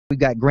We've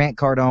got Grant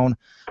Cardone,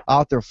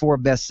 author of 4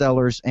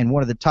 bestsellers and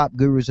one of the top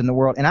gurus in the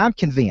world. And I'm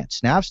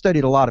convinced. Now, I've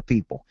studied a lot of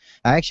people.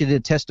 I actually did a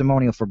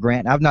testimonial for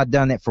Grant. I've not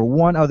done that for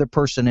one other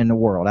person in the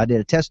world. I did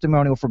a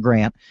testimonial for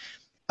Grant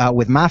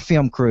with my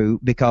film crew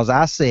because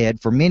I said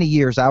for many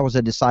years I was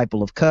a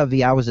disciple of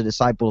Covey. I was a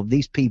disciple of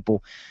these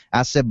people.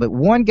 I said, but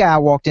one guy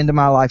walked into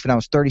my life when I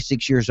was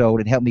 36 years old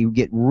and helped me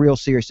get real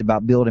serious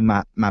about building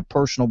my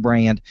personal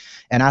brand,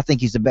 and I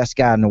think he's the best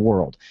guy in the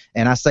world.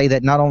 And I say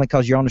that not only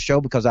because you're on the show,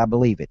 because I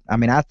believe it. I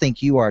mean, I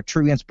think you are a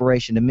true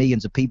inspiration to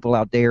millions of people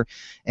out there,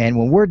 and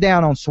when we're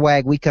down on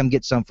swag, we come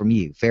get some from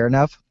you. Fair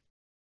enough?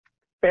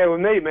 Fair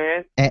with me,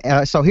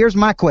 man. So here's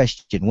my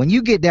question. When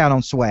you get down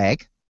on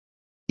swag,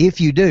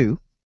 if you do,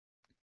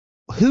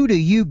 who do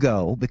you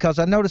go? Because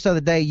I noticed the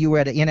other day you were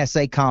at an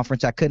NSA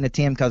conference. I couldn't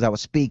attend because I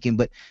was speaking,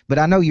 but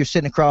I know you're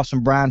sitting across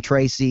from Brian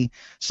Tracy,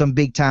 some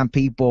big-time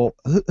people.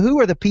 Who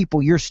are the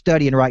people you're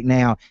studying right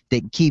now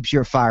that keeps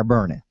your fire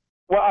burning?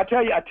 Well, I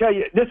tell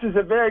you, this is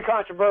a very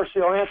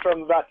controversial answer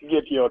I'm about to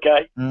give you,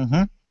 okay?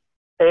 Mm-hmm.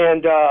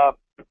 And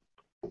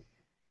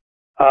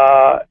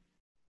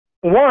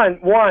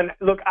one,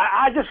 look,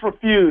 I just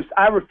refuse.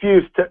 I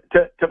refuse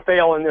to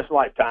fail in this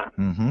lifetime.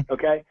 Mm-hmm.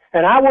 Okay,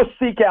 and I will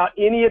seek out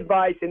any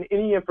advice and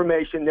any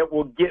information that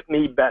will get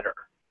me better.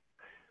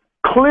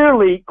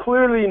 Clearly,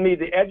 me,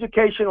 the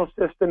educational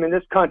system in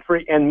this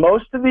country and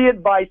most of the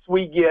advice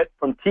we get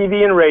from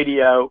TV and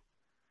radio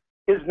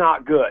is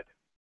not good.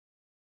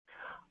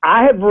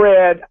 I have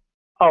read,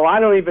 I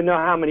don't even know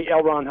how many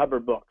L. Ron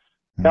Hubbard books.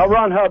 Mm-hmm. L.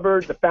 Ron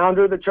Hubbard, the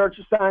founder of the Church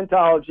of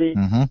Scientology.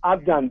 Mm-hmm.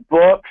 I've done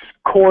books,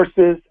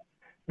 courses.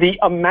 The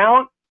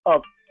amount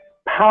of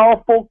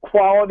powerful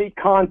quality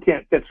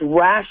content that's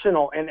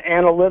rational and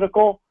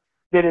analytical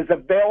that is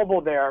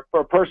available there for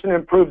a person to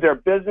improve their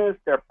business,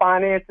 their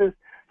finances,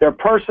 their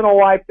personal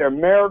life, their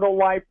marital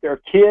life,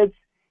 their kids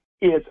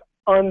is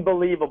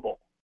unbelievable.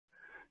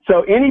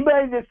 So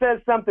anybody that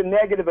says something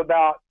negative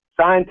about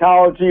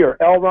Scientology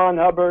or L. Ron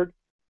Hubbard,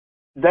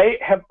 they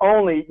have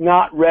only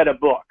not read a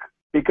book.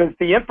 Because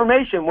the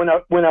information, when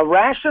a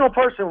rational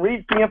person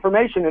reads the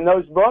information in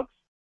those books,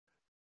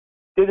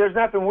 there's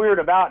nothing weird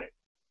about it,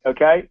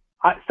 okay?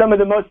 Some of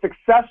the most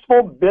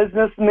successful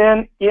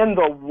businessmen in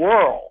the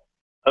world,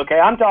 okay?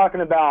 I'm talking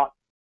about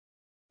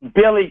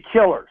Billy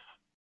Killers.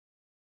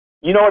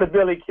 You know what a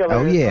Billy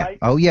Killer is, right?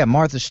 Oh, yeah,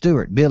 Martha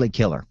Stewart, Billy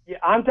Killer. Yeah,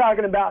 I'm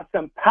talking about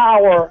some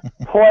power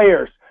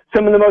players.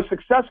 Some of the most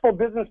successful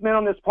businessmen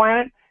on this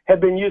planet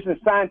have been using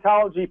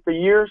Scientology for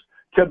years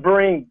to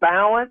bring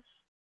balance,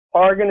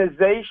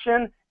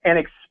 organization, and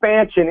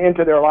expansion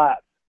into their lives.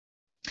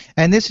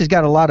 And this has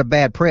got a lot of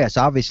bad press,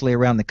 obviously,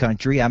 around the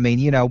country. I mean,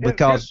 you know,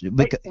 because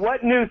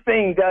what new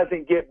thing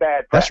doesn't get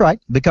bad press? That's right.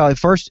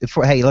 Because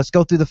hey, let's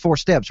go through the 4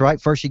 steps, right?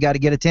 First, you got to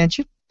get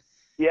attention.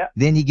 Yeah.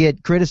 Then you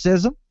get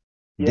criticism.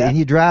 Yeah. Then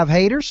you drive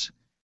haters.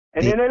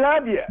 And then they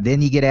love you.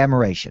 Then you get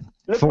admiration.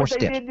 Look 4 what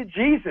steps. they did to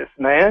Jesus,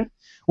 man.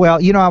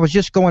 Well, you know, I was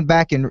just going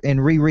back and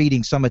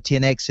rereading some of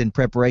 10X in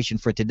preparation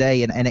for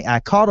today, and I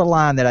caught a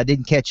line that I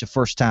didn't catch the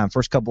first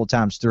couple of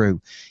times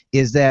through,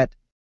 is that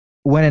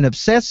when an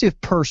obsessive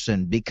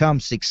person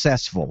becomes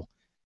successful,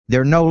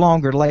 they're no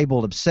longer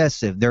labeled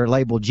obsessive, they're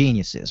labeled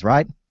geniuses,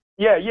 right?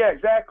 Yeah,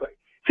 exactly.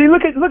 See,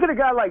 look at a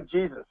guy like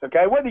Jesus,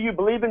 okay? Whether you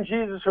believe in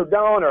Jesus or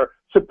don't, or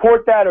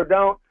support that or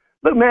don't,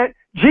 look, man,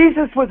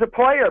 Jesus was a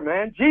player,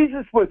 man.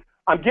 Jesus was,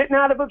 I'm getting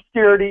out of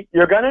obscurity,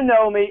 you're going to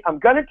know me, I'm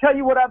going to tell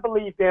you what I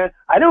believe in,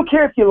 I don't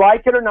care if you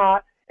like it or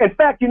not. In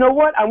fact, you know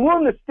what? I'm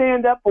willing to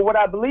stand up for what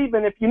I believe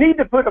in. If you need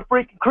to put a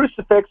freaking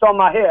crucifix on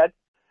my head,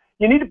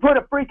 you need to put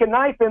a freaking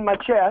knife in my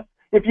chest,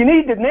 if you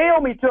need to nail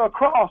me to a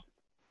cross,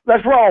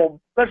 let's roll.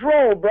 Let's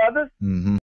roll, brothers. Mm-hmm.